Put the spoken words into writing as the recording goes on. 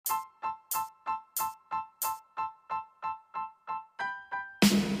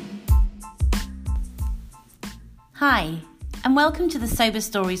Hi, and welcome to the Sober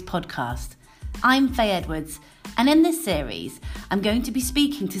Stories podcast. I'm Faye Edwards, and in this series, I'm going to be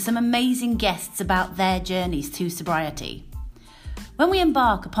speaking to some amazing guests about their journeys to sobriety. When we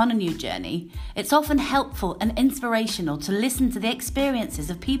embark upon a new journey, it's often helpful and inspirational to listen to the experiences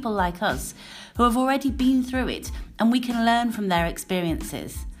of people like us who have already been through it, and we can learn from their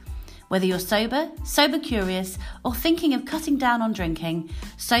experiences. Whether you're sober curious, or thinking of cutting down on drinking,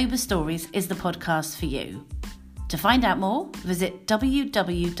 Sober Stories is the podcast for you. To find out more, visit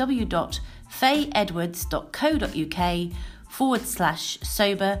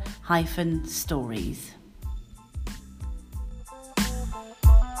www.fayeedwards.co.uk/sober-stories.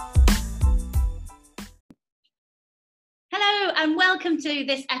 Hello and welcome to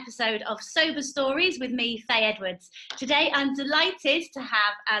this episode of Sober Stories with me, Faye Edwards. Today I'm delighted to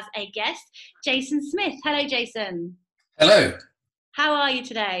have as a guest Jason Smith. Hello, Jason. Hello. How are you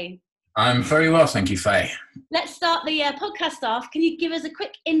today? I'm very well, thank you, Faye. Let's start the podcast off. Can you give us a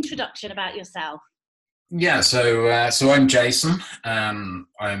quick introduction about yourself? Yeah, so I'm Jason. I'm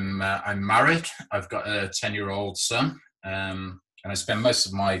married. I've got a 10-year-old son, and I spend most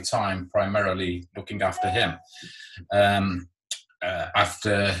of my time primarily looking after him.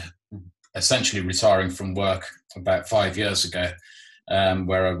 After essentially retiring from work about 5 years ago,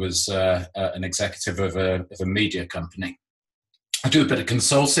 where I was an executive of a media company. I do a bit of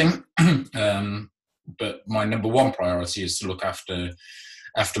consulting, but my number one priority is to look after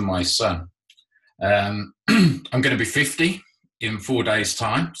my son. I'm going to be 50 in 4 days'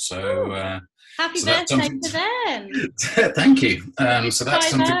 time, so happy birthday to them. Thank you. So that's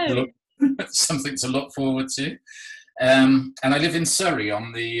something to look forward to. And I live in Surrey,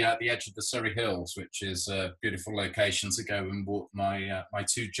 on the edge of the Surrey Hills, which is a beautiful location to go and walk my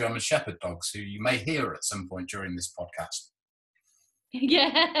two German Shepherd dogs, who you may hear at some point during this podcast.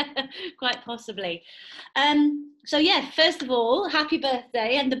 Yeah, quite possibly. So yeah, first of all, happy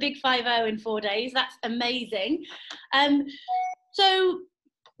birthday and the big 50 in 4 days. That's amazing. So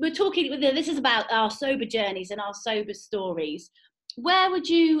we're talking, this is about our sober journeys and our sober stories. How would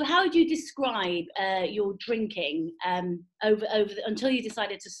you describe your drinking until you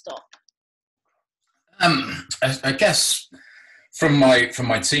decided to stop? I guess from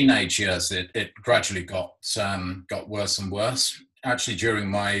my teenage years, it gradually got worse and worse. Actually, during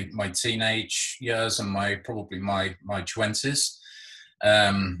my teenage years and my 20s,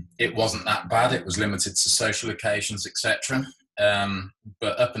 it wasn't that bad. It was limited to social occasions, etc.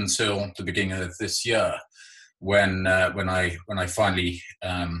 But up until the beginning of this year, when I finally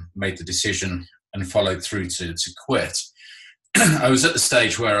made the decision and followed through to quit, I was at the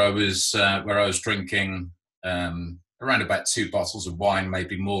stage where I was drinking around about 2 bottles of wine,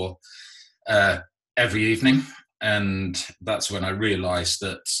 maybe more, every evening. And that's when I realised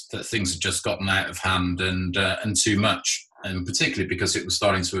that things had just gotten out of hand and too much, and particularly because it was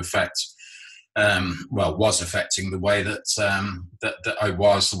starting to affect, was affecting the way that I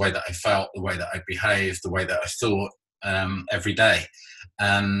was, the way that I felt, the way that I behaved, the way that I thought every day,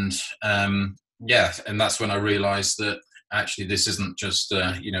 and that's when I realised that actually this isn't just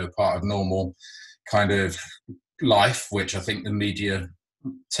part of normal kind of life, which I think the media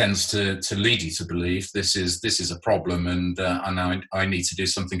tends to lead you to believe. This is a problem, and I need to do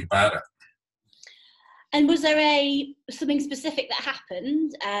something about it. And was there something specific that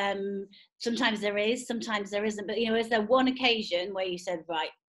happened? Sometimes there is, sometimes there isn't. But is there one occasion where you said,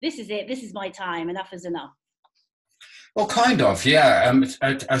 right, this is it, this is my time, enough is enough? Well, kind of, yeah.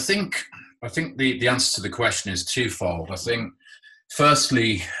 I think the answer to the question is twofold. I think,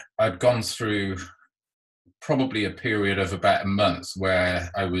 firstly, I'd gone through probably a period of about a month where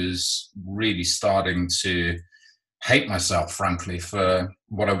I was really starting to hate myself, frankly, for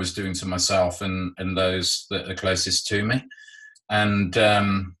what I was doing to myself and those that are closest to me. And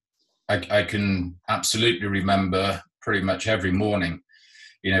I can absolutely remember pretty much every morning,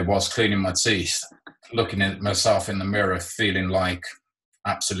 whilst cleaning my teeth, looking at myself in the mirror, feeling like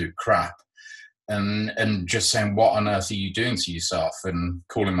absolute crap, and just saying, what on earth are you doing to yourself? And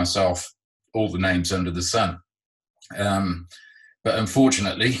calling myself all the names under the sun. But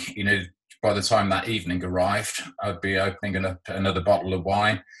unfortunately, by the time that evening arrived, I'd be opening up another bottle of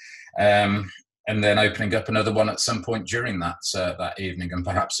wine, and then opening up another one at some point during that evening, and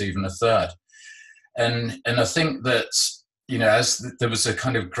perhaps even a third. And I think that, as there was a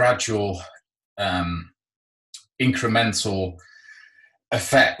kind of gradual, incremental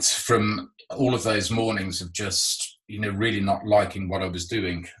effect from all of those mornings of just, really not liking what I was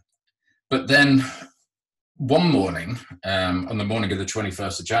doing. But then one morning, on the morning of the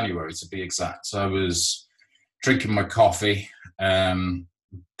 21st of January, to be exact, I was drinking my coffee,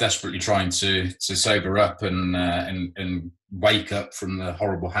 desperately trying to sober up and wake up from the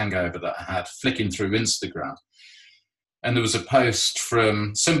horrible hangover that I had, flicking through Instagram. And there was a post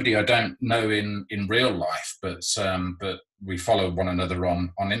from somebody I don't know in real life, but we follow one another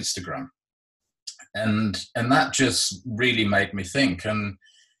on Instagram. And that just really made me think. And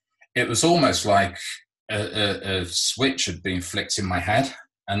it was almost like a switch had been flicked in my head.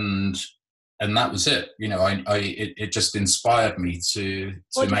 And that was it. You know, it just inspired me to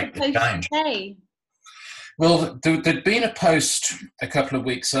make the change. Say? Well, there'd been a post a couple of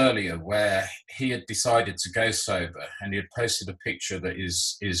weeks earlier where he had decided to go sober, and he had posted a picture that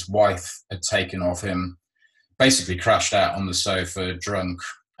his wife had taken of him, basically crashed out on the sofa, drunk,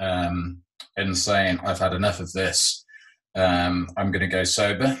 and saying, "I've had enough of this. I'm going to go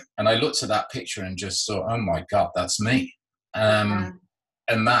sober." And I looked at that picture and just thought, "Oh my God, that's me."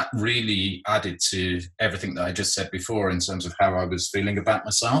 And that really added to everything that I just said before in terms of how I was feeling about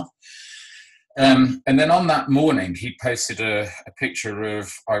myself. And then on that morning, he posted a picture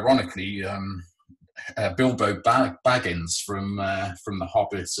of, ironically, Bilbo Baggins from The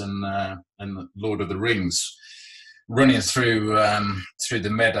Hobbit and Lord of the Rings, running through the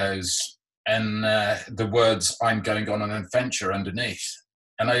meadows, and the words "I'm going on an adventure" underneath.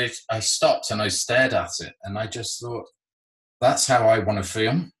 And I stopped and I stared at it, and I just thought, that's how I want to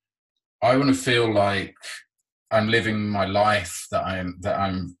feel. I want to feel like I'm living my life, that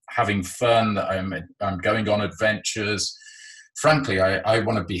I'm having fun, that I'm going on adventures. Frankly, I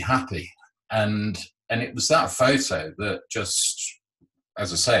want to be happy. And it was that photo that just,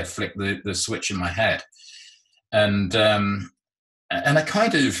 as I say, flicked the switch in my head. And I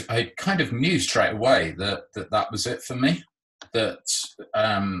kind of knew straight away that was it for me, that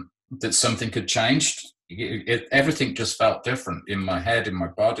something had changed. Everything just felt different in my head, in my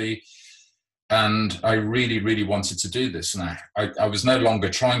body. And I really, really wanted to do this now. I was no longer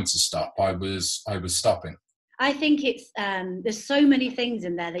trying to stop. I was stopping. I think it's there's so many things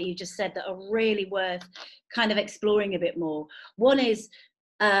in there that you just said that are really worth kind of exploring a bit more. One is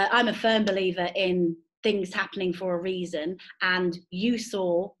I'm a firm believer in things happening for a reason, and you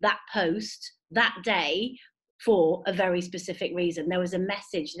saw that post that day for a very specific reason. There was a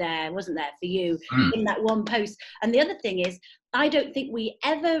message there, wasn't there, for you in that one post. And the other thing is, I don't think we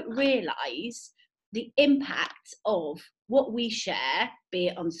ever realise the impact of what we share, be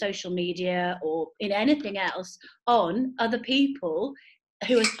it on social media or in anything else, on other people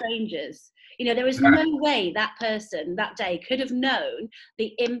who are strangers. You know, there is no way that person that day could have known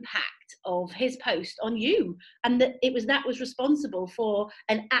the impact of his post on you, and that that was responsible for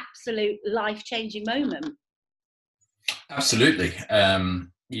an absolute life-changing moment. Absolutely.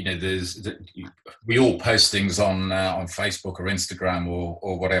 You know, we all post things on Facebook or Instagram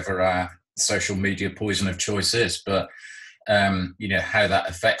or whatever our social media poison of choice is, but you know, how that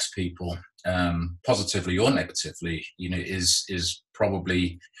affects people, positively or negatively, you know, is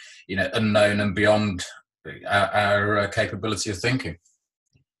probably, you know, unknown and beyond our capability of thinking.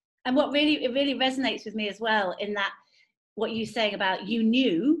 And what really resonates with me as well, in that what you're saying about, you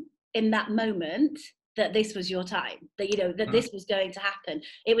knew in that moment that this was your time, that, you know, that this was going to happen.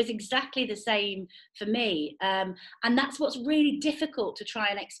 It was exactly the same for me. And that's what's really difficult to try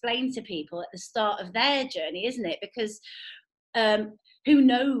and explain to people at the start of their journey, isn't it? Because who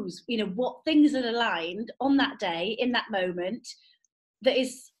knows, you know, what things are aligned on that day, in that moment, that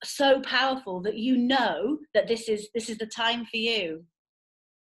is so powerful that you know that this is the time for you.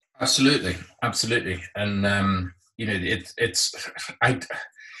 Absolutely. And you know,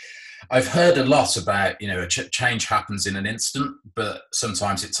 I've heard a lot about, you know, a change happens in an instant, but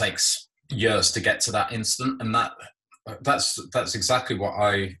sometimes it takes years to get to that instant, and that's exactly what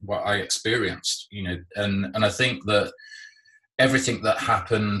I experienced, you know, and I think that everything that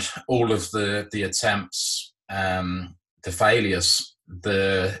happened, all of the attempts, the failures,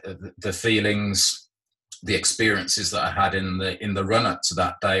 the feelings, the experiences that I had in the run up to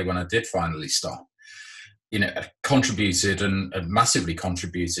that day when I did finally stop, you know, contributed and massively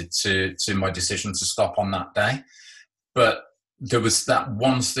contributed to my decision to stop on that day. But there was that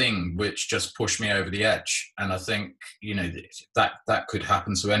one thing which just pushed me over the edge. And I think, you know, that could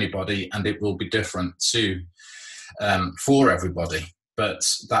happen to anybody, and it will be different too, for everybody. But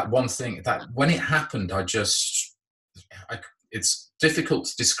that one thing, that when it happened, it's difficult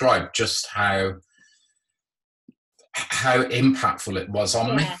to describe just how impactful it was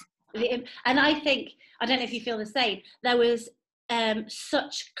on me. And I think, I don't know if you feel the same, there was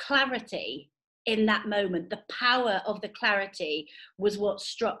such clarity in that moment. The power of the clarity was what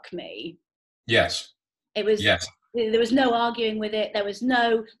struck me. Yes. It was, yes. There was no arguing with it. There was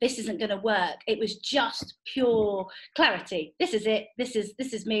no, this isn't going to work. It was just pure clarity. This is it. This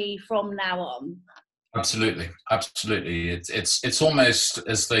is me from now on. Absolutely, absolutely. It's almost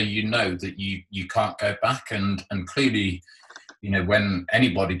as though that you can't go back, and clearly, when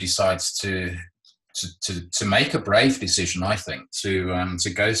anybody decides to make a brave decision, I think to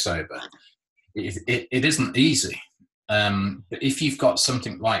go sober, it isn't easy. But if you've got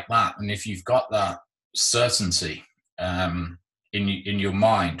something like that, and if you've got that certainty in your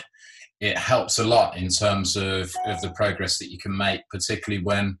mind, it helps a lot in terms of the progress that you can make, particularly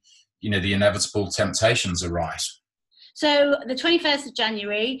when the inevitable temptations arise. So the 21st of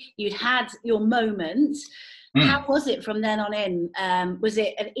January, you'd had your moment. How was it from then on in? Was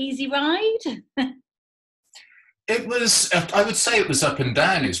it an easy ride? It was, I would say it was up and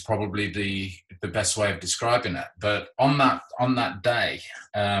down is probably the best way of describing it. But on that day,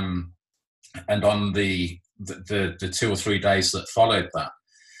 and on the 2 or 3 days that followed that,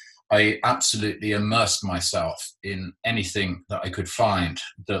 I absolutely immersed myself in anything that I could find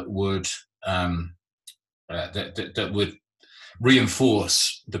that would that would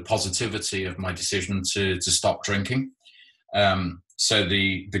reinforce the positivity of my decision to stop drinking. So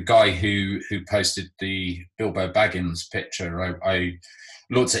the guy who posted the Bilbo Baggins picture, I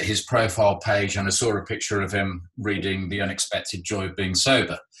looked at his profile page and I saw a picture of him reading The Unexpected Joy of Being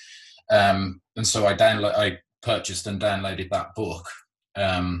Sober. And so I purchased and downloaded that book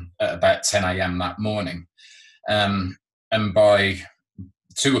at about 10 a.m. that morning. And by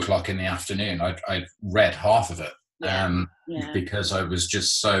 2 o'clock in the afternoon, I'd read half of it. Because I was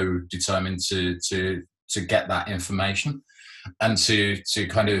just so determined to get that information and to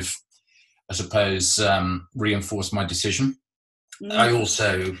kind of, I suppose, reinforce my decision. I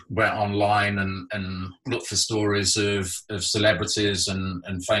also went online and looked for stories of celebrities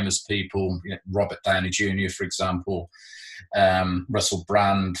and famous people, Robert Downey Jr., for example, Russell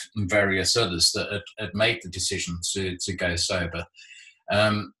Brand, and various others that had made the decision to go sober.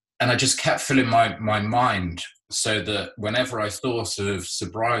 And I just kept filling my mind so that whenever I thought of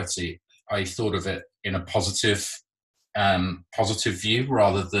sobriety, I thought of it in a positive view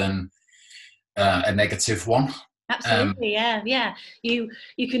rather than a negative one. Absolutely, yeah. You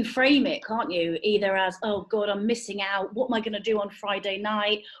can frame it, can't you? Either as, oh God, I'm missing out. What am I going to do on Friday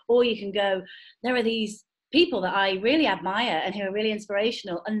night? Or you can go, there are these people that I really admire and who are really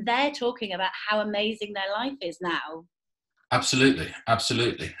inspirational, and they're talking about how amazing their life is now. Absolutely.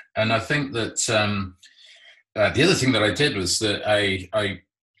 And I think that the other thing that I did was that I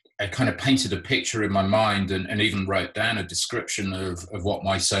kind of painted a picture in my mind and even wrote down a description of what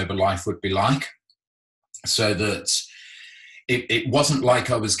my sober life would be like, so that it wasn't like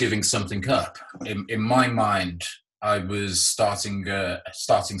I was giving something up. In my mind, I was starting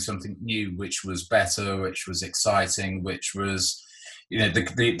something new, which was better, which was exciting, which was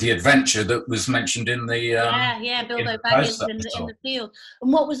the adventure that was mentioned in the Bilbo Baggins in the field.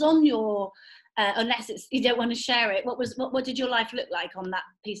 And what was on your unless you don't want to share it, what did your life look like on that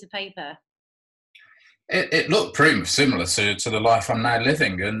piece of paper? It looked pretty similar to the life I'm now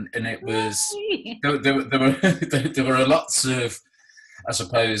living, and it was there were lots of, I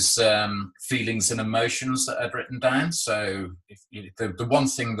suppose, feelings and emotions that I'd written down. So the one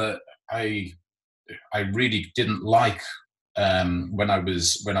thing that I really didn't like when I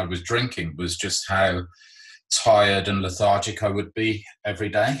was drinking was just how tired and lethargic I would be every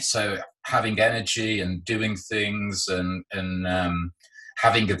day. So having energy and doing things and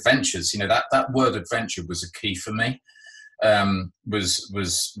having adventures, that word adventure was a key for me.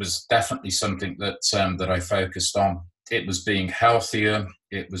 Was definitely something that I focused on. It was being healthier.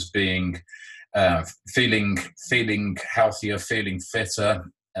 It was being feeling healthier, feeling fitter,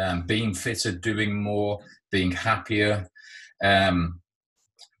 being fitter, doing more, being happier, and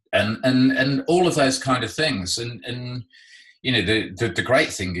all of those kind of things. And the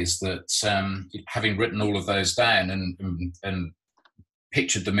great thing is that having written all of those down and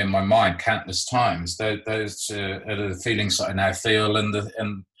pictured them in my mind countless times, those are the feelings that I now feel, and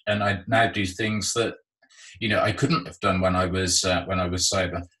I now do things that I couldn't have done when I was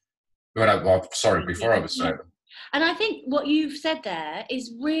sober. Before I was sober. And I think what you've said there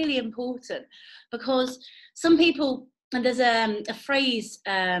is really important, because some people, and there's a phrase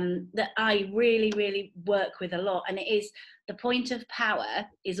that I really, really work with a lot, and it is the point of power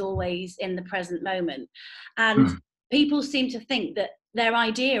is always in the present moment. And people seem to think that their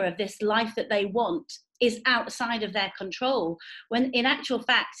idea of this life that they want is outside of their control, when in actual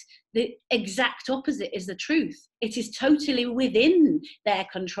fact, the exact opposite is the truth. It is totally within their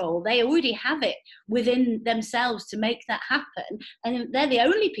control. They already have it within themselves to make that happen. And they're the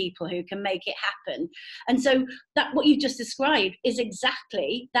only people who can make it happen. And so that what you've just described is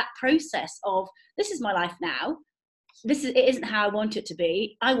exactly that process of, this is my life now. It isn't how I want it to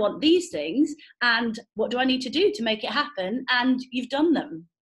be. I want these things. And what do I need to do to make it happen? And you've done them.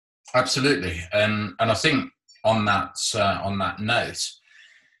 Absolutely. And I think on that note,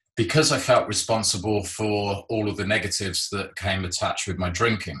 because I felt responsible for all of the negatives that came attached with my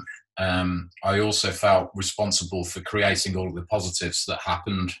drinking, I also felt responsible for creating all of the positives that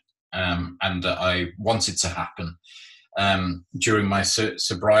happened and that I wanted to happen during my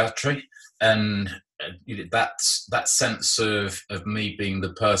sobriety. And that sense of me being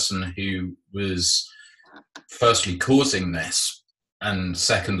the person who was firstly causing this and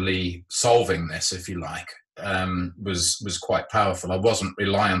secondly solving this, if you like, was quite powerful. I wasn't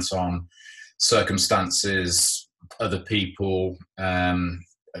reliant on circumstances, other people,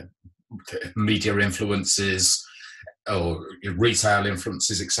 media influences or retail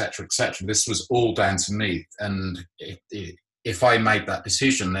influences, etc., etc. This was all down to me, and if I made that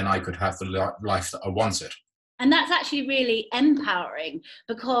decision, then I could have the life that I wanted. And that's actually really empowering,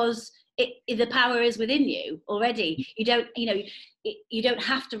 because the power is within you already. You don't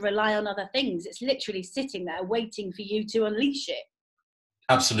have to rely on other things. It's literally sitting there waiting for you to unleash it.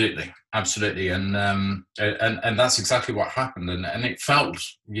 Absolutely, and that's exactly what happened. And it felt,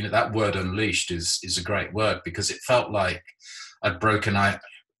 that word unleashed is a great word, because it felt like I'd broken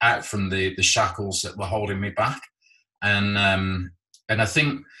out from the shackles that were holding me back. And I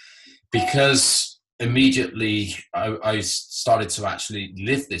think because immediately I started to actually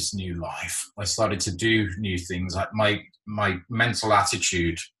live this new life, I started to do new things. Like my mental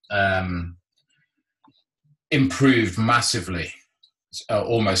attitude improved massively,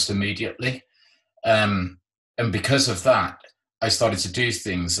 almost immediately. And because of that, I started to do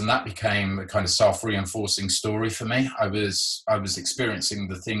things, and that became a kind of self-reinforcing story for me. I was experiencing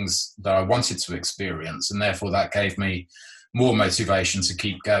the things that I wanted to experience, and therefore that gave me more motivation to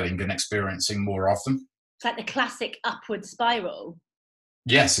keep going and experiencing more of them. It's like the classic upward spiral.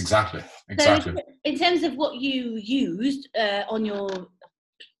 Yes, exactly. So in terms of what you used on your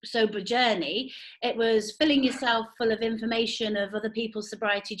sober journey, it was filling yourself full of information of other people's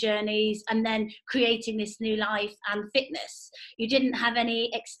sobriety journeys and then creating this new life and fitness. You didn't have any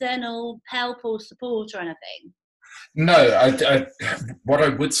external help or support or anything? No, what I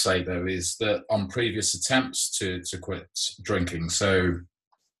would say though is that on previous attempts to quit drinking, so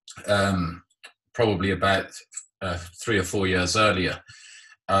probably about 3 or 4 years earlier,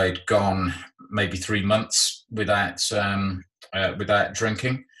 I'd gone maybe 3 months without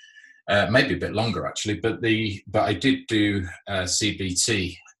drinking, maybe a bit longer actually. But I did do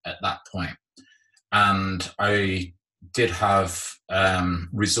CBT at that point, and I did have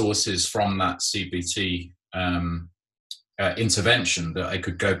resources from that CBT intervention that I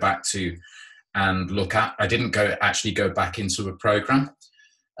could go back to and look at. I didn't actually go back into a program,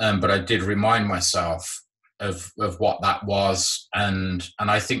 but I did remind myself of what that was, and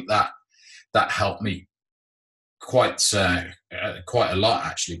I think that helped me quite a lot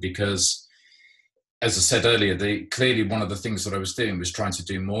actually, because as I said earlier, clearly one of the things that I was doing was trying to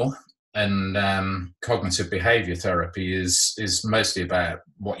do more. And cognitive behavior therapy is mostly about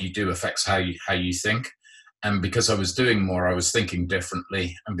what you do affects how you think. And because I was doing more, I was thinking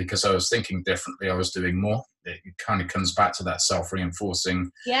differently. And because I was thinking differently, I was doing more. It kind of comes back to that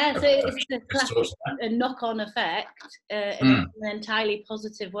self-reinforcing. Yeah, so it's the classic knock-on effect in an entirely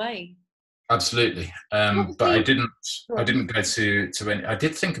positive way. Absolutely. But I didn't go to any. I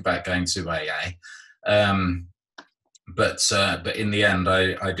did think about going to AA. But in the end,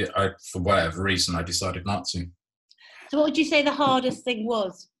 I did. For whatever reason, I decided not to. So, what would you say the hardest thing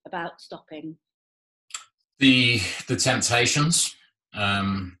was about stopping? The temptations,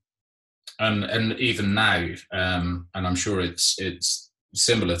 and even now, and I'm sure it's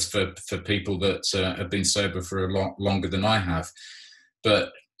similar for people that have been sober for a lot longer than I have.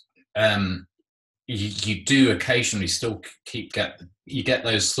 But you do occasionally still you get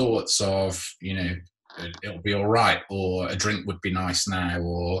those thoughts of, it'll be all right, or a drink would be nice now,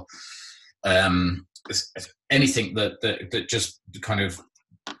 or anything that just kind of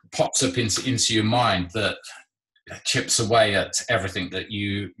pops up into your mind that chips away at everything that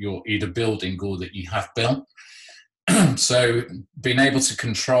you're either building or that you have built. So being able to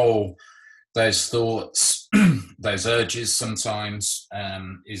control those thoughts those urges sometimes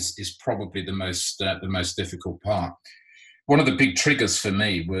is probably the most difficult part. One of the big triggers for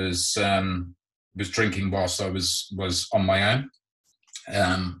me was drinking whilst I was on my own.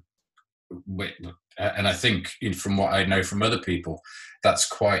 Um, and I think, from what I know from other people, that's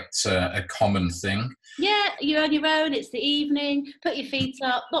quite a common thing. Yeah, you're on your own. It's the evening. Put your feet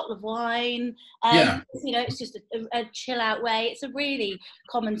up. Bottle of wine. Yeah, It's just a chill out way. It's a really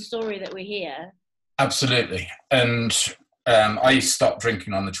common story that we hear. absolutely. And I stopped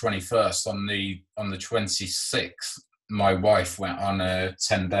drinking on the 21st. On the 26th, my wife went on a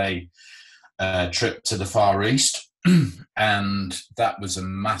 10-day trip to the Far East, and that was a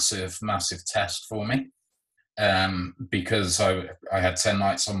massive test for me, because I had 10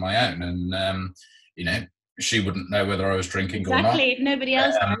 nights on my own, and she wouldn't know whether I was drinking or not. Exactly. If nobody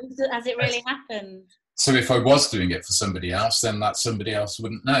else knows, has it really happened? So if I was doing it for somebody else, then that somebody else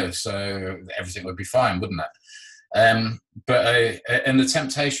wouldn't know. So everything would be fine, wouldn't it? And the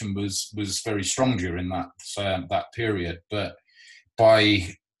temptation was very strong during that period. But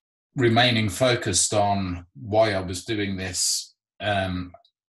by remaining focused on why I was doing this,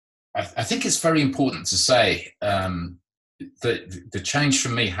 I think it's very important to say that the change for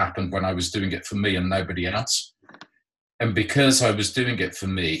me happened when I was doing it for me and nobody else. And because I was doing it for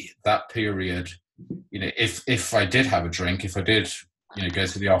me, that period, if I did have a drink, if I did, go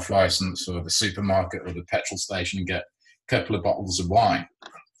to the off license or the supermarket or the petrol station and get a couple of bottles of wine,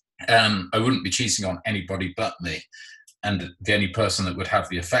 I wouldn't be cheating on anybody but me. And the only person that would have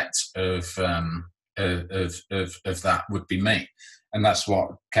the effect of that would be me. And that's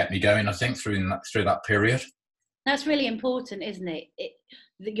what kept me going, I think, through that period. That's really important, isn't it?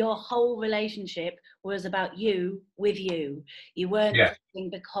 Your whole relationship was about you with you. You weren't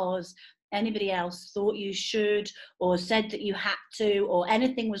drinking because anybody else thought you should or said that you had to or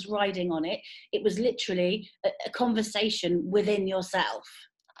anything was riding on it. It was literally a conversation within yourself.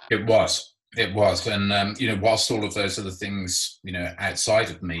 It was. And, whilst all of those other things, outside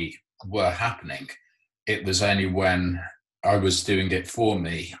of me were happening, it was only when I was doing it for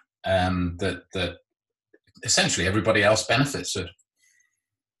me that essentially everybody else benefited.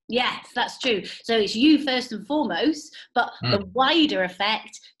 Yes, that's true. So it's you first and foremost, but the wider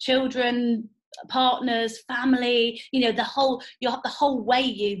effect, children, partners, family, the whole way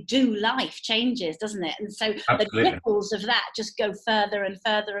you do life changes, doesn't it? And so Absolutely. The ripples of that just go further and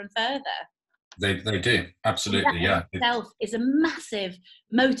further and further. They do, absolutely, that itself is a massive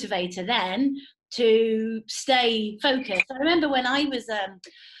motivator then to stay focused. I remember when I was,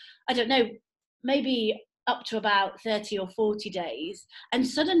 I don't know, maybe up to about 30 or 40 days, and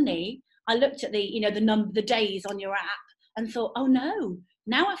suddenly I looked at the days on your app and thought, oh no,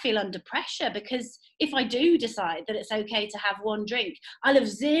 now I feel under pressure, because if I do decide that it's okay to have one drink, I'll have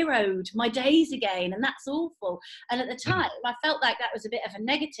zeroed my days again, and that's awful. And at the time, I felt like that was a bit of a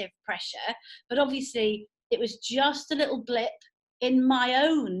negative pressure, but obviously it was just a little blip in my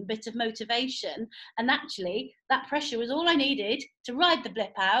own bit of motivation, and actually that pressure was all I needed to ride the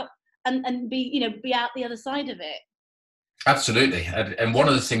blip out and be out the other side of it. Absolutely. And one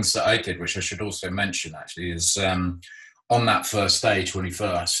of the things that I did, which I should also mention actually, is on that first day,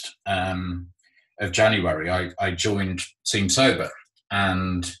 21st of January, I joined Team Sober.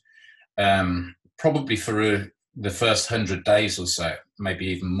 And probably for the first 100 days or so, maybe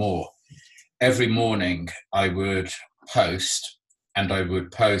even more, every morning I would post, and I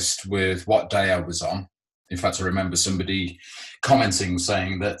would post with what day I was on. In fact, I remember somebody commenting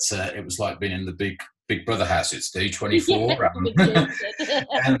saying that it was like being in the Big Brother house. It's day 24.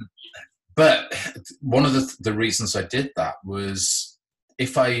 But one of the reasons I did that was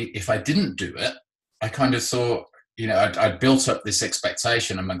if I didn't do it, I kind of thought, I'd built up this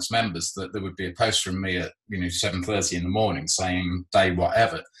expectation amongst members that there would be a post from me at 7:30 in the morning saying day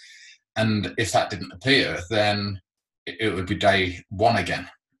whatever, and if that didn't appear, then it would be day one again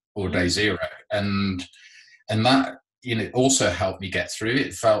or day zero, and that also helped me get through.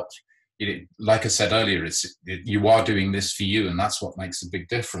 It felt, like I said earlier, you are doing this for you, and that's what makes a big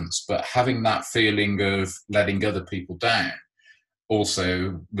difference. But having that feeling of letting other people down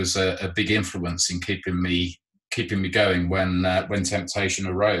also was a big influence in keeping me going when temptation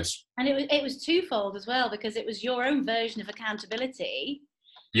arose. And it was twofold as well, because it was your own version of accountability.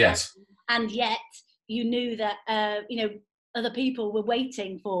 Yes. And yet you knew that other people were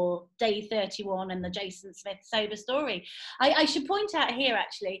waiting for day 31 and the Jason Smith Sober Story. I should point out here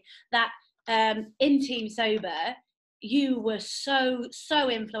actually that in Team Sober, you were so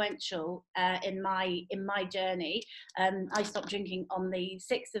influential in my journey. I stopped drinking on the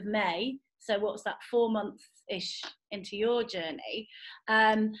 6th of May. So what's that, 4 months ish into your journey,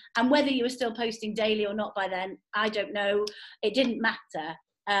 and whether you were still posting daily or not by then, I don't know. It didn't matter.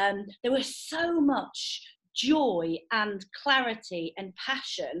 There was so much joy and clarity and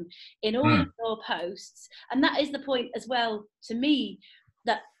passion in all of your posts, and that is the point as well to me,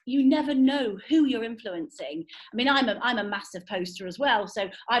 that you never know who you're influencing. I mean, I'm a massive poster as well, so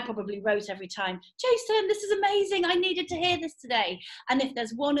I probably wrote every time, Jason, this is amazing, I needed to hear this today. And if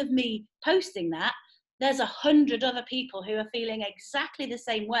there's one of me posting that, there's 100 other people who are feeling exactly the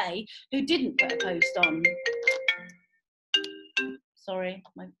same way, who didn't put a post on. Sorry.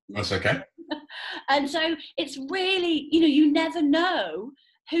 That's okay. And so it's really, you never know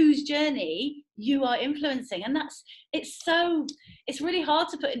whose journey you are influencing, and it's really hard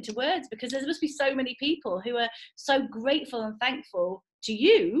to put into words, because there must be so many people who are so grateful and thankful to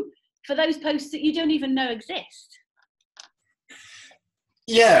you for those posts that you don't even know exist.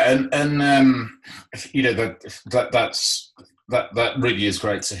 Yeah, and that really is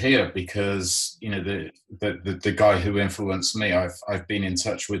great to hear, because the guy who influenced me, I've been in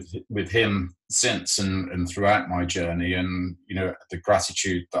touch with him since and throughout my journey, and the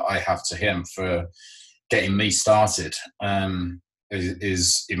gratitude that I have to him for getting me started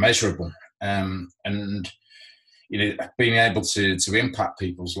is immeasurable, and being able to impact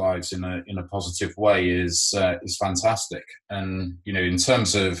people's lives in a positive way is fantastic. And in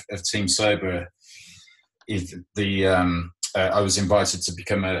terms of Team Sober, I was invited to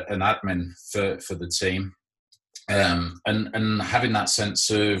become an admin for the team, and having that sense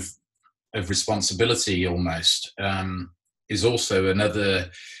of responsibility almost is also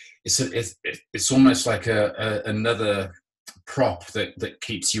another. It's almost like another prop that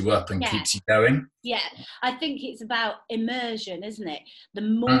keeps you up and keeps you going. Yeah, I think it's about immersion, isn't it? The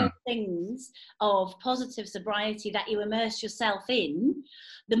more things of positive sobriety that you immerse yourself in,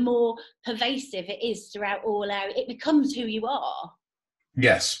 the more pervasive it is throughout all areas. It becomes who you are.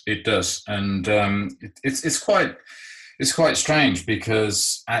 Yes, it does, and it's quite strange,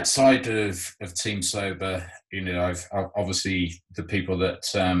 because outside of Team Sober, I've obviously the people that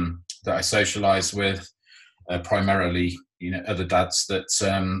I socialise with, primarily other dads that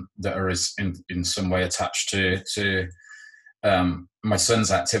are in some way attached to my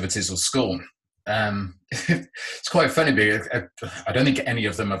son's activities or school. It's quite funny, because I don't think any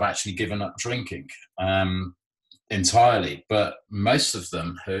of them have actually given up drinking entirely, but most of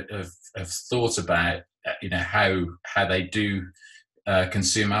them have thought about how they do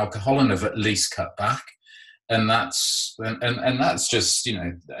consume alcohol, and have at least cut back. And that's just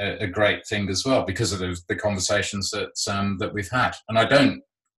a great thing as well, because of the conversations that we've had. And I don't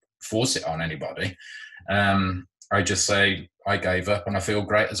force it on anybody. I just say I gave up and I feel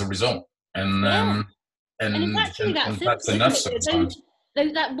great as a result. And it's actually that's enough sometimes.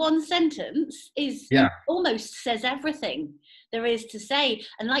 That one sentence almost says everything there is to say.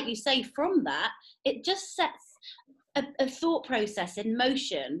 And like you say, from that, it just sets a thought process in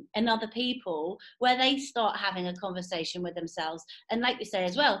motion in other people, where they start having a conversation with themselves. And like you say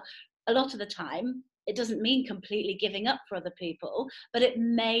as well, a lot of the time it doesn't mean completely giving up for other people, but it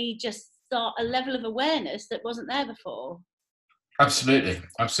may just start a level of awareness that wasn't there before. Absolutely.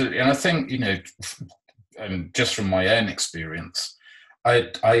 And I think just from my own experience, I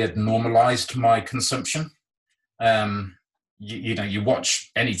had normalized my consumption. You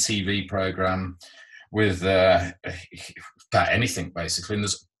watch any TV program with about anything basically, and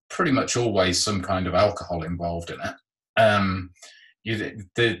there's pretty much always some kind of alcohol involved in it.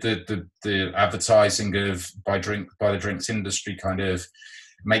 The advertising of by the drinks industry kind of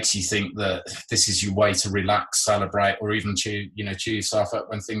makes you think that this is your way to relax, celebrate, or even cheer yourself up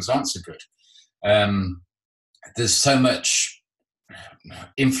when things aren't so good. There's so much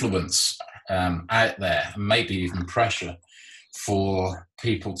influence out there, and maybe even pressure, for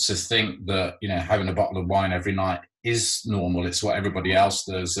people to think that having a bottle of wine every night is normal. It's what everybody else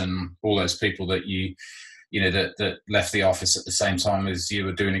does, and all those people that that left the office at the same time as you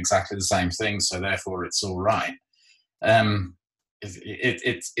were doing exactly the same thing, so therefore it's all right.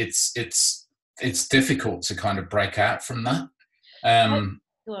 It's difficult to kind of break out from that.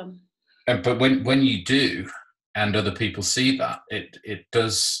 But when you do, and other people see that, it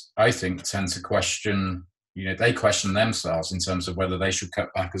does, I think, tend to question. They question themselves in terms of whether they should cut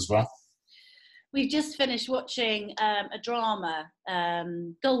back as well. We've just finished watching a drama,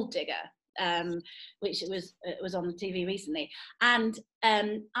 Gold Digger, which was on the TV recently, and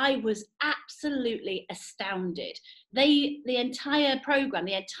I was absolutely astounded. The entire program,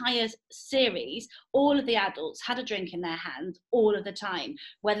 the entire series, all of the adults had a drink in their hand all of the time,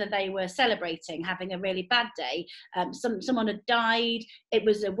 whether they were celebrating, having a really bad day, someone had died, it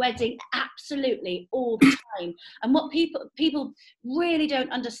was a wedding, absolutely all the time. And what people really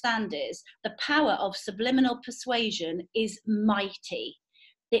don't understand is the power of subliminal persuasion is mighty.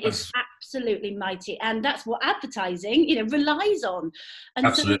 It is absolutely mighty, and that's what advertising, relies on. And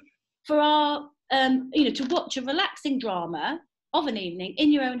absolutely. So for our, to watch a relaxing drama of an evening in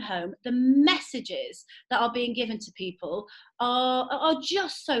your own home, the messages that are being given to people are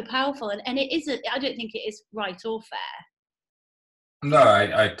just so powerful, and it isn't. I don't think it is right or fair. No,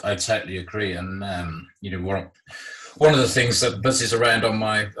 I totally agree, and one of the things that buzzes around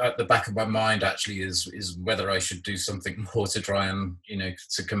at the back of my mind actually is whether I should do something more to try and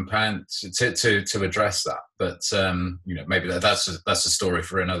to compound to address that. But maybe that's a story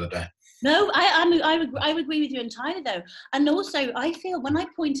for another day. No, I would agree with you entirely though, and also I feel when I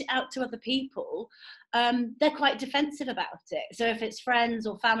point it out to other people, they're quite defensive about it. So if it's friends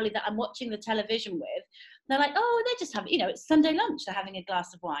or family that I'm watching the television with, they're like, oh, they're just having, it's Sunday lunch, they're having a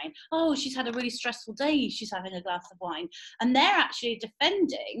glass of wine. Oh, she's had a really stressful day, she's having a glass of wine. And they're actually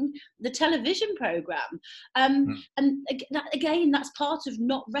defending the television program. And again, that's part of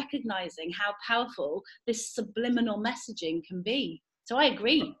not recognizing how powerful this subliminal messaging can be. So I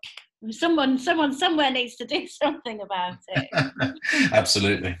agree. Someone somewhere needs to do something about it.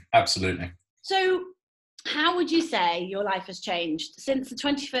 Absolutely. So how would you say your life has changed since the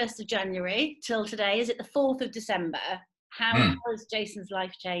 21st of January till today? Is it the 4th of December? How has Jason's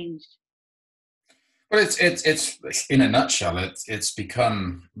life changed? Well, it's in a nutshell, it's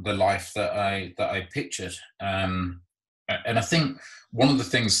become the life that I pictured. And I think one of the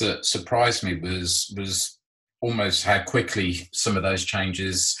things that surprised me was almost how quickly some of those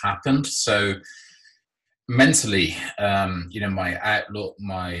changes happened. So mentally, my outlook,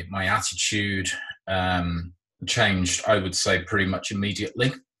 my attitude changed, I would say, pretty much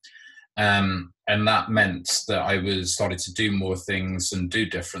immediately. And that meant that I started to do more things and do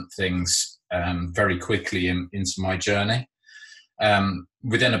different things very quickly into my journey.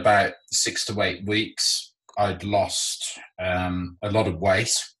 Within about 6 to 8 weeks, I'd lost a lot of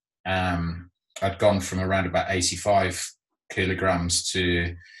weight. I'd gone from around about 85 kilograms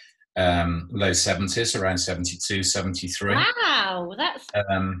to low 70s, around 72, 73. Wow, that's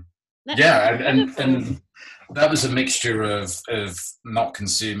yeah, and that was a mixture of not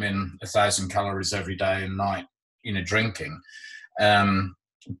consuming 1,000 calories every day and night, drinking,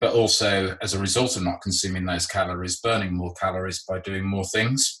 but also as a result of not consuming those calories, burning more calories by doing more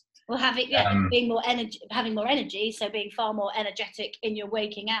things. Well, having more energy, so being far more energetic in your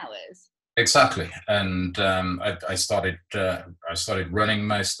waking hours. Exactly, and I started running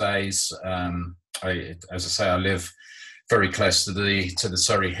most days. As I say, I live very close to the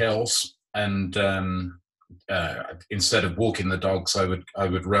Surrey Hills, and instead of walking the dogs, I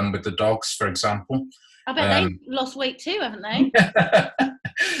would run with the dogs, for example. I bet they've lost weight too, haven't they?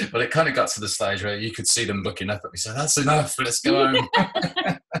 Well, it kind of got to the stage where you could see them looking up at me, saying, "That's enough, let's go home."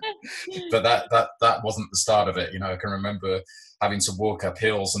 But that wasn't the start of it. I can remember having to walk up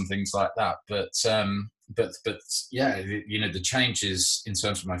hills and things like that. But yeah, the changes in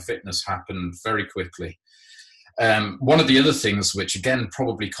terms of my fitness happened very quickly. One of the other things, which again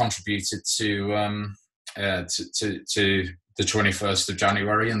probably contributed to the 21st of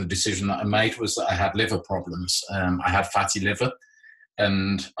January and the decision that I made, was that I had liver problems. I had fatty liver,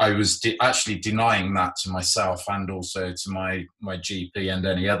 and I was actually denying that to myself and also to my GP and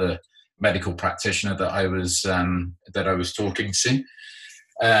any other medical practitioner that I was talking to.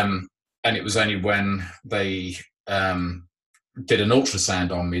 And it was only when they did an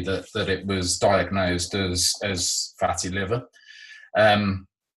ultrasound on me that it was diagnosed as fatty liver.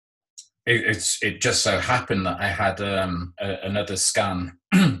 It just so happened that I had another scan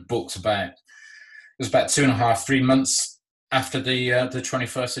booked about 2.5-3 months after the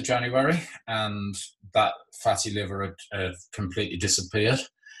 21st of January, and that fatty liver had completely disappeared.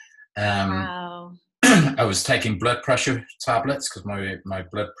 Wow. I was taking blood pressure tablets because my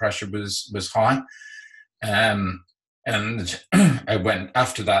blood pressure was high, and I went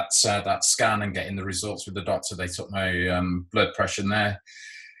after that scan and getting the results with the doctor. They took my blood pressure there,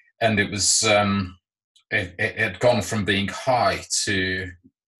 and it was it had gone from being high to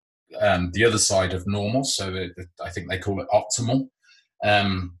the other side of normal. So I think they call it optimal.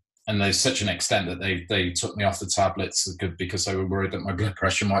 And there's such an extent that they took me off the tablets because they were worried that my blood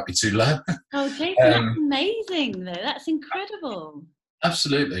pressure might be too low. Oh, Jason, that's amazing, though. That's incredible.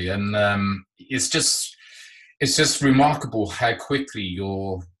 Absolutely, and it's just remarkable how quickly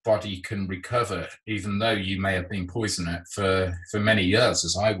your body can recover, even though you may have been poisoning it for many years,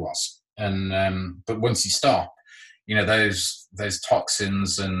 as I was. And but once you stop, those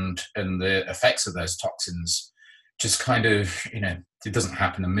toxins and the effects of those toxins just kind of, it doesn't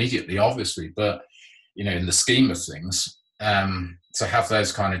happen immediately, obviously, but in the scheme of things, to have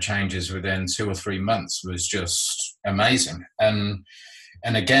those kind of changes within 2 or 3 months was just amazing. And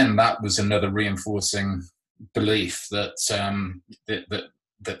again, that was another reinforcing belief that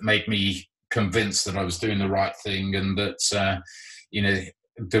that made me convinced that I was doing the right thing, and that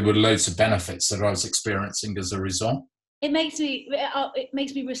there were loads of benefits that I was experiencing as a result. It makes me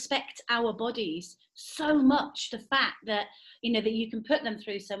respect our bodies so much. The fact that that you can put them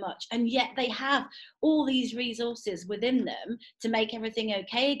through so much, and yet they have all these resources within them to make everything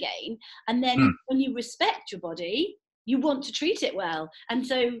okay again. And then when you respect your body, you want to treat it well. And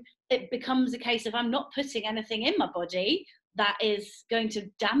so it becomes a case of, I'm not putting anything in my body that is going to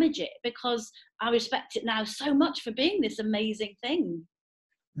damage it, because I respect it now so much for being this amazing thing.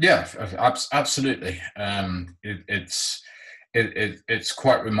 Yeah, absolutely. It's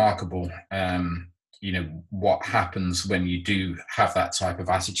quite remarkable, what happens when you do have that type of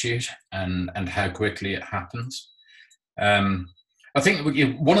attitude, and how quickly it happens. I think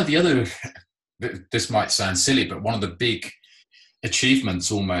one of the other, this might sound silly, but one of the big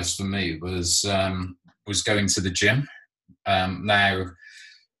achievements almost for me was going to the gym. Now,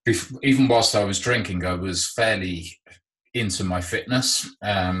 even whilst I was drinking, I was fairly into my fitness.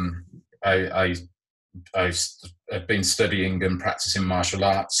 I've been studying and practicing martial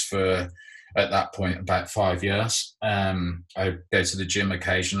arts for, at that point, about 5 years. I go to the gym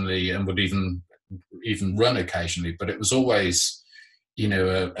occasionally and would even run occasionally, but it was always,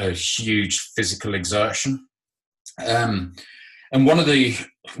 a huge physical exertion. And one of the,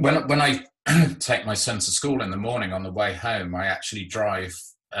 when I take my son to school in the morning, on the way home, I actually drive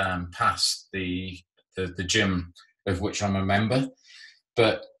past the gym of which I'm a member.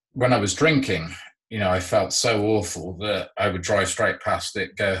 But when I was drinking, I felt so awful that I would drive straight past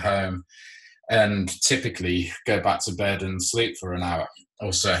it, go home, and typically go back to bed and sleep for an hour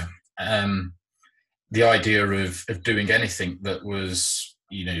or so. The idea of doing anything that was,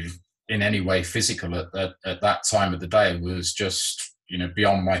 in any way physical at that time of the day was just,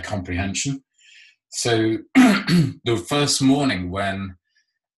 beyond my comprehension. So the first morning when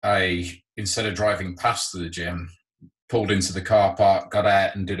I, instead of driving past the gym, pulled into the car park, got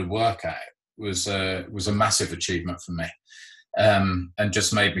out and did a workout, was a massive achievement for me. And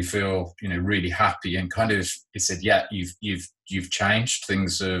just made me feel, really happy, and kind of, it said, yeah, you've changed.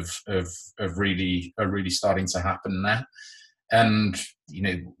 Things are really starting to happen now. And,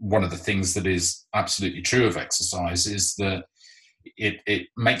 one of the things that is absolutely true of exercise is that it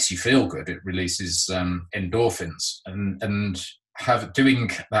makes you feel good. It releases endorphins, and doing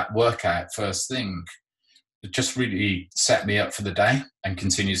that workout first thing, it just really set me up for the day, and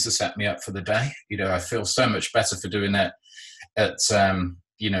continues to set me up for the day. I feel so much better for doing it at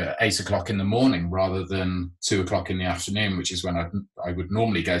 8 o'clock in the morning rather than 2 o'clock in the afternoon, which is when I would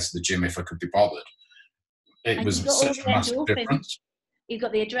normally go to the gym if I could be bothered. It was such a massive difference. You've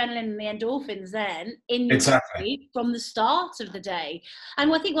got the adrenaline and the endorphins then in your body from the start of the day.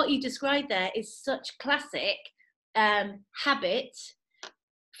 And I think what you described there is such classic habit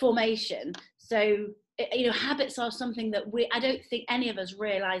formation. So, habits are something that I don't think any of us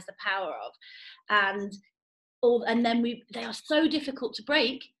realise the power of. And then they are so difficult to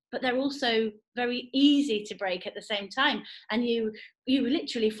break, but they're also very easy to break at the same time. And you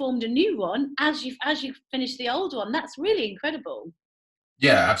literally formed a new one as you finished the old one. That's really incredible.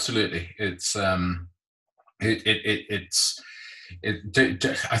 Yeah, absolutely. It's I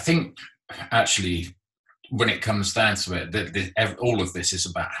think actually, when it comes down to it, all of this is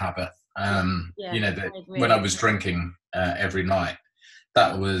about habit. When I was drinking every night,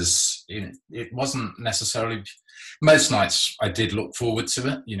 that was, it wasn't necessarily, most nights I did look forward to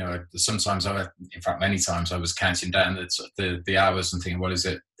it. Sometimes in fact, many times I was counting down the hours and thinking, well, is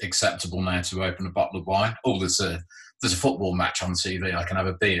it acceptable now to open a bottle of wine? Oh, there's a football match on TV, I can have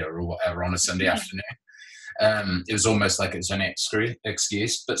a beer or whatever on a Sunday afternoon. It was almost like it was an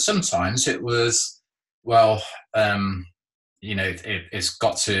excuse, but sometimes it was, well, it's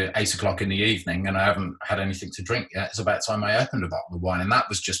got to 8 o'clock in the evening and I haven't had anything to drink yet. It's about time I opened a bottle of wine. And that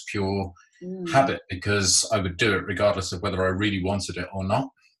was just pure habit, because I would do it regardless of whether I really wanted it or not.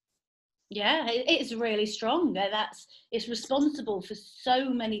 Yeah, it's really strong. It's responsible for so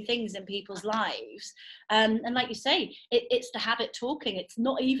many things in people's lives. And like you say, it's the habit talking. It's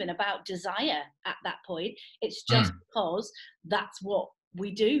not even about desire at that point. It's just because that's what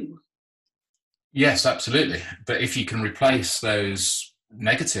we do. Yes, absolutely. But if you can replace those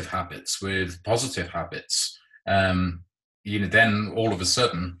negative habits with positive habits, then all of a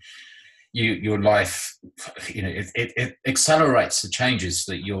sudden, your life, it accelerates the changes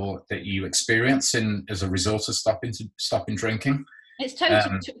that you experience as a result of stopping drinking. It's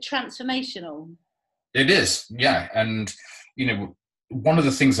totally transformational. It is, yeah. And one of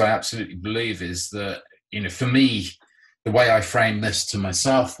the things I absolutely believe is that, for me, the way I framed this to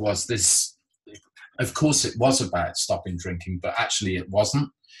myself was this. Of course, it was about stopping drinking, but actually it wasn't.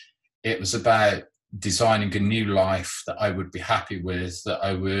 It was about designing a new life that I would be happy with, that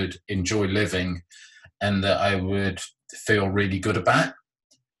I would enjoy living, and that I would feel really good about.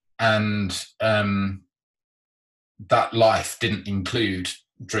 And that life didn't include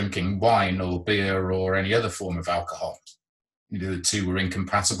drinking wine or beer or any other form of alcohol. The two were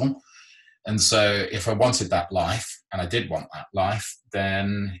incompatible. And so if I wanted that life, and I did want that life,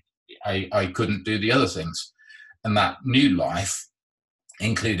 then I couldn't do the other things. And that new life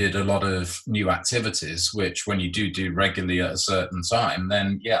included a lot of new activities, which when you do regularly at a certain time,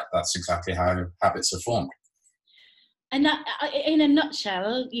 then that's exactly how habits are formed. And that, in a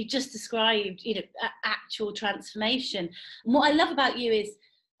nutshell, you just described, actual transformation. And what I love about you is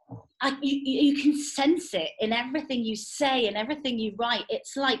you can sense it in everything you say and everything you write.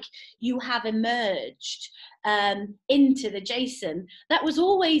 It's like you have emerged into the Jason that was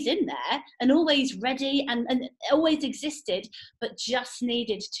always in there and always ready and always existed, but just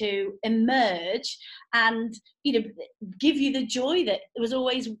needed to emerge and give you the joy that was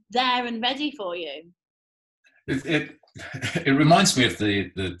always there and ready for you. It reminds me of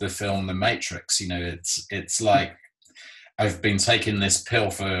the film The Matrix. It's like I've been taking this pill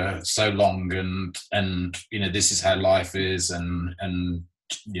for so long, and this is how life is, and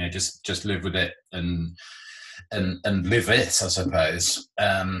just live with it and live it, I suppose,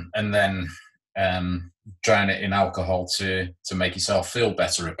 and then drown it in alcohol to make yourself feel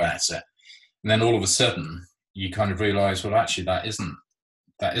better about it. And then all of a sudden, you kind of realise, well, actually, that isn't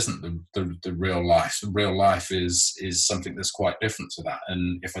the real life. The real life is something that's quite different to that.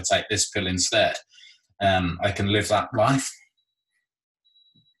 And if I take this pill instead, I can live that life.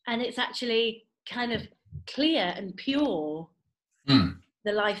 And it's actually kind of clear and pure,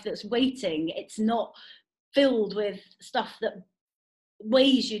 the life that's waiting. It's not filled with stuff that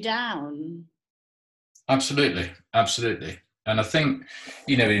weighs you down. Absolutely. And I think,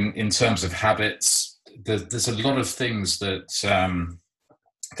 in terms of habits, there's a lot of things that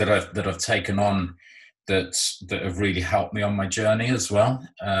I've taken on that have really helped me on my journey as well.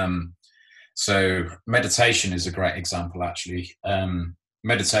 So meditation is a great example, actually.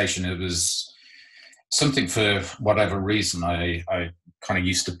 Meditation, it was something, for whatever reason, I kind of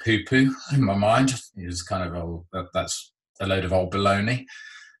used to poo-poo in my mind. It was kind of, that's a load of old baloney.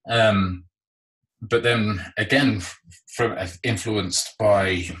 But then again, influenced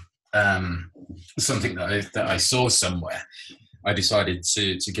by something that I saw somewhere, I decided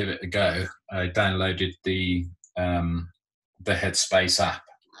to give it a go. I downloaded the Headspace app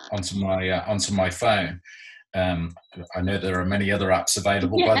onto my phone. I know there are many other apps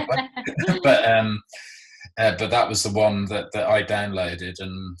available, by the way, but that was the one that I downloaded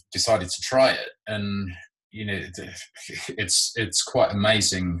and decided to try it. And it's quite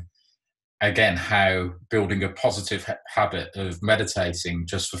amazing, again, how building a positive habit of meditating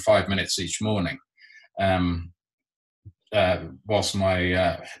just for 5 minutes each morning, whilst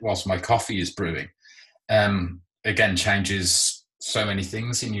my coffee is brewing, again, changes so many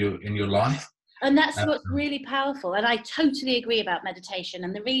things in your life. And that's what's really powerful. And I totally agree about meditation.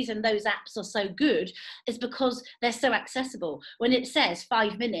 And the reason those apps are so good is because they're so accessible. When it says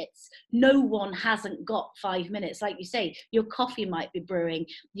 5 minutes, no one hasn't got 5 minutes. Like you say, your coffee might be brewing.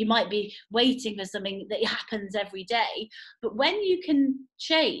 You might be waiting for something that happens every day. But when you can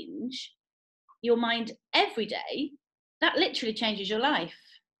change your mind every day, that literally changes your life.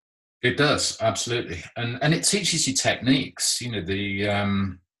 It does, absolutely. And it teaches you techniques. I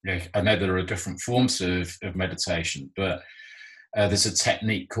know there are different forms of meditation, but there's a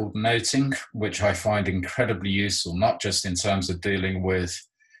technique called noting, which I find incredibly useful, not just in terms of dealing with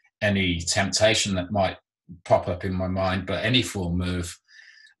any temptation that might pop up in my mind, but any form of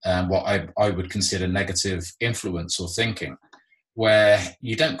what I would consider negative influence or thinking, where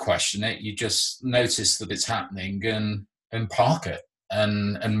you don't question it, you just notice that it's happening and park it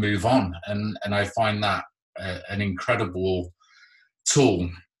and move on. And I find that an incredible tool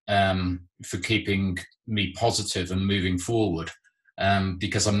for keeping me positive and moving forward,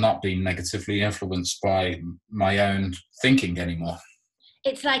 because I'm not being negatively influenced by my own thinking anymore.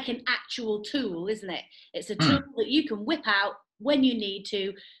 It's like an actual tool, isn't it? It's a tool that you can whip out when you need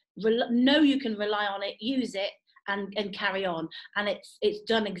to, know you can rely on it, use it, and carry on. And it's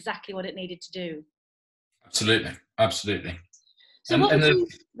done exactly what it needed to do. Absolutely. So what would you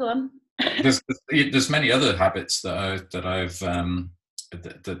go on? There's many other habits that I've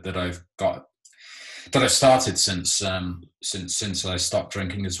started since I stopped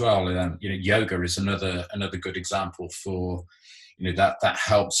drinking as well. Yoga is another good example for, that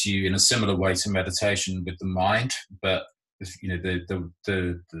helps you in a similar way to meditation with the mind, but the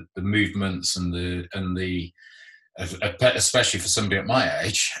movements and the especially for somebody at my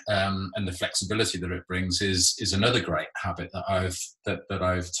age, and the flexibility that it brings is another great habit that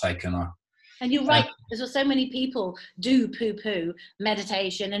I've taken on. And you're right, because so many people do poo-poo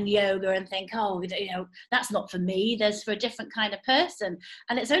meditation and yoga and think, oh, that's not for me, there's for a different kind of person.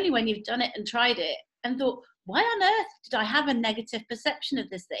 And it's only when you've done it and tried it and thought, why on earth did I have a negative perception of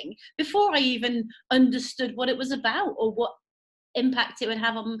this thing before I even understood what it was about or what impact it would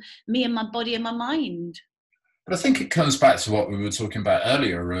have on me and my body and my mind? But I think it comes back to what we were talking about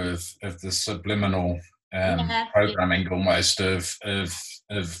earlier of the subliminal programming almost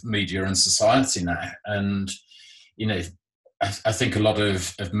of media and society now. And, I think a lot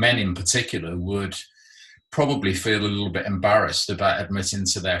of men in particular would probably feel a little bit embarrassed about admitting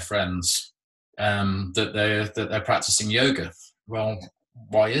to their friends that they're practicing yoga. Well,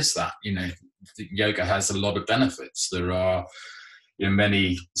 why is that? Yoga has a lot of benefits. There are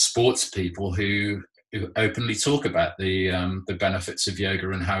many sports people who openly talk about the benefits of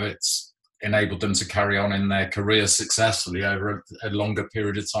yoga and how it's enabled them to carry on in their career successfully over a longer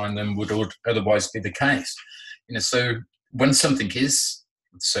period of time than would otherwise be the case. So when something is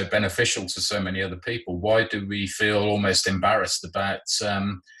so beneficial to so many other people, why do we feel almost embarrassed about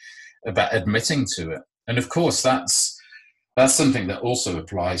admitting to it? And of course, that's something that also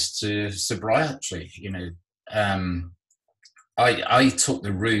applies to sobriety. I took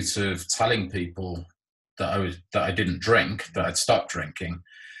the route of telling people that I didn't drink, that I'd stopped drinking,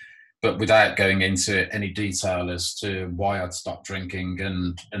 but without going into any detail as to why I'd stopped drinking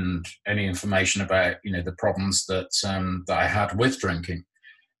and any information about the problems that I had with drinking.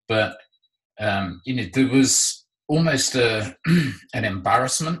 But there was almost an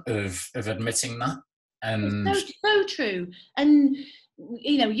embarrassment of admitting that, and it's so true. And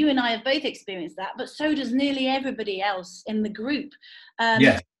you and I have both experienced that, but so does nearly everybody else in the group.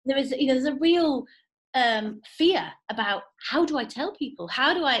 There's a real fear about, how do I tell people?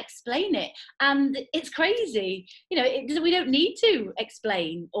 How do I explain it? And it's crazy. We don't need to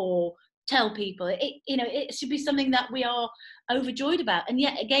explain or tell people. It should be something that we are overjoyed about. And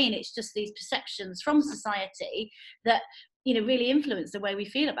yet again, it's just these perceptions from society that really influence the way we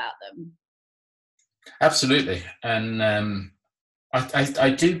feel about them. Absolutely. And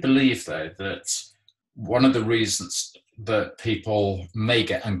I do believe, though, that one of the reasons that people may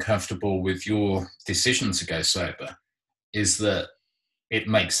get uncomfortable with your decision to go sober is that it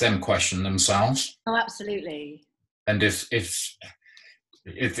makes them question themselves. Oh, absolutely. And if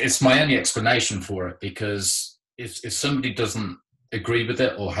it's my only explanation for it, because if somebody doesn't agree with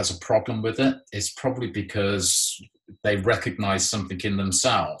it or has a problem with it, it's probably because they recognize something in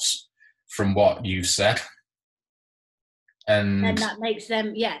themselves from what you've said. And that makes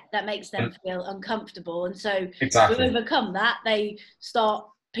them feel uncomfortable, and so exactly. To overcome that, they start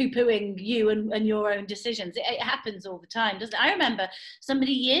poo-pooing you and your own decisions. It happens all the time, doesn't it? I remember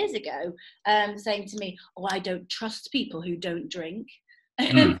somebody years ago saying to me, oh, I don't trust people who don't drink.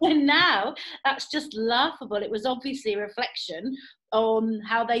 And now that's just laughable. It was obviously a reflection on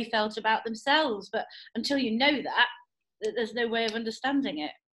how they felt about themselves, but until you know that, there's no way of understanding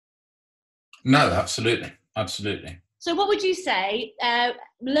it. No, absolutely. So what would you say,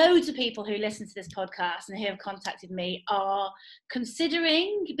 loads of people who listen to this podcast and who have contacted me are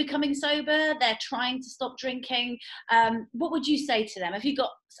considering becoming sober, they're trying to stop drinking. What would you say to them? Have you got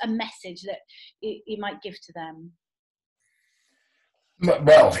a message that you might give to them?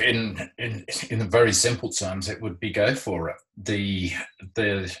 Well, in very simple terms, it would be go for it.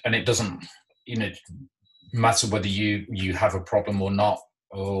 And it doesn't matter whether you have a problem or not,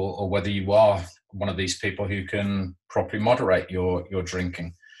 or whether you are one of these people who can properly moderate your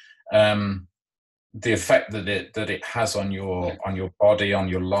drinking. The effect that it has on your body, on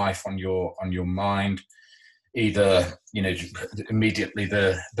your life, on your mind, either immediately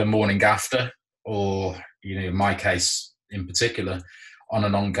the morning after, or in my case in particular, on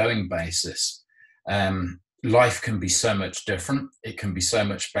an ongoing basis. life can be so much different. It can be so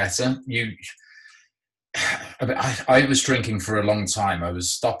much better. I was drinking for a long time. I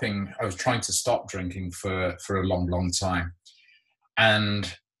was trying to stop drinking for a long time.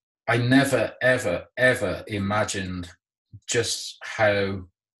 And I never, ever, ever imagined just how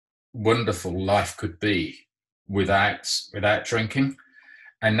wonderful life could be without drinking.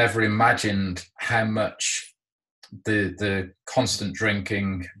 I never imagined how much the constant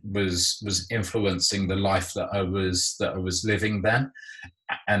drinking was influencing the life that I was living then,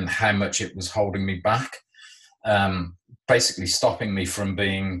 and how much it was holding me back, basically stopping me from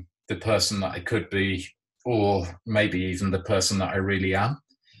being the person that I could be, or maybe even the person that I really am.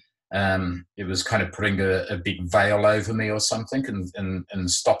 It was kind of putting a big veil over me or something,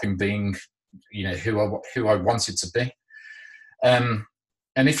 and stopping being, who I wanted to be.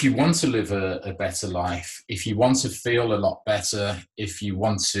 And if you want to live a better life, if you want to feel a lot better, if you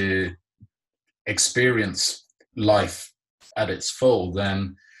want to experience life at its full,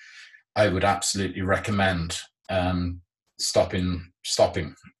 then I would absolutely recommend stopping,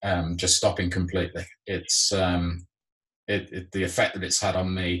 just stopping completely. It's the effect that it's had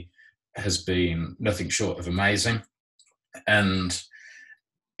on me has been nothing short of amazing, and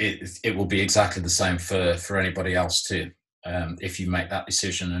it will be exactly the same for anybody else too. If you make that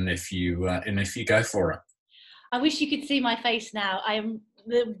decision, and if you go for it. I wish you could see my face now. I am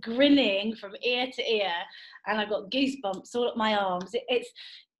grinning from ear to ear, and I've got goosebumps all up my arms. It's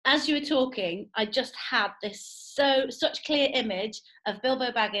as you were talking, I just had this such clear image of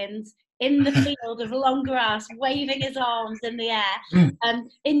Bilbo Baggins in the field of long grass, waving his arms in the air,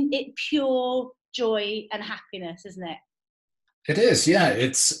 in pure joy and happiness, isn't it? It is, yeah.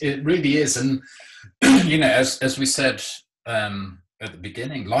 It really is, and as we said at the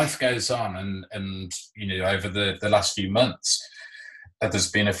beginning, life goes on, and over the last few months,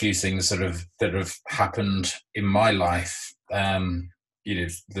 there's been a few things that have happened in my life, that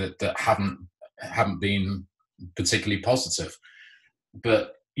haven't been particularly positive,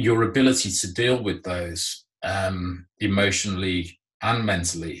 but your ability to deal with those emotionally and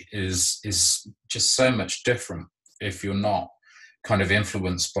mentally is just so much different if you're not kind of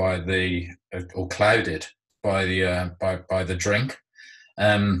influenced by or clouded by the drink.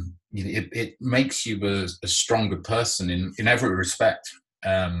 It makes you a stronger person in every respect,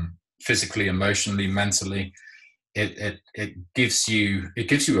 physically, emotionally, mentally. It gives you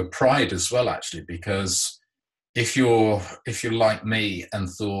a pride as well, actually, because if you're like me and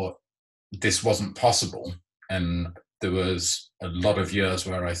thought this wasn't possible, and there was a lot of years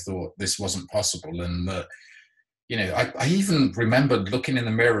where I thought this wasn't possible, and that I even remember looking in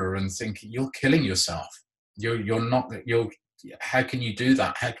the mirror and thinking, you're killing yourself. How can you do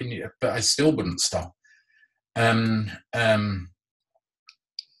that? How can you? But I still wouldn't stop.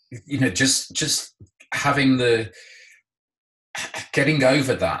 Just having getting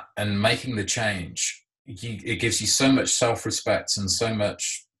over that and making the change, it gives you so much self-respect and so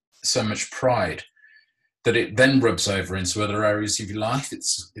much pride that it then rubs over into other areas of your life.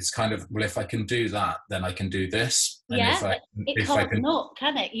 It's kind of, well, if I can do that, then I can do this. And yeah, it can't not,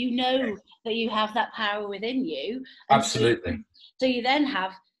 can it? You know that you have that power within you. Absolutely. So you then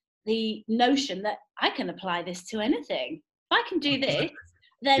have the notion that I can apply this to anything. If I can do this,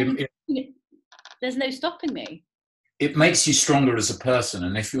 then there's no stopping me. It makes you stronger as a person.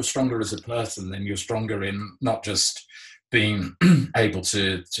 And if you're stronger as a person, then you're stronger in not just being able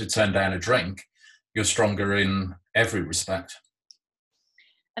to turn down a drink, you're stronger in every respect.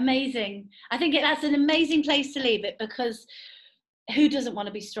 Amazing. I think that's an amazing place to leave it, because who doesn't want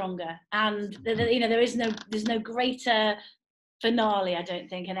to be stronger? And there's no greater finale, I don't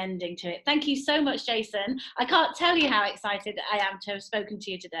think, an ending to it. Thank you so much, Jason. I can't tell you how excited I am to have spoken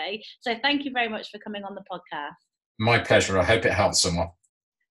to you today. So thank you very much for coming on the podcast. My pleasure. I hope it helps someone.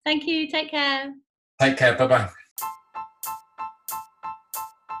 Thank you. Take care. Take care. Bye-bye.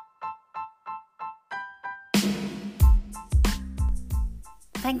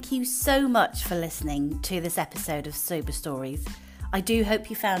 Thank you so much for listening to this episode of Sober Stories. I do hope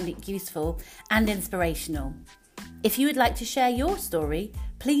you found it useful and inspirational. If you would like to share your story,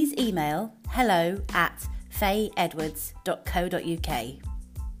 please email hello@fayeedwards.co.uk.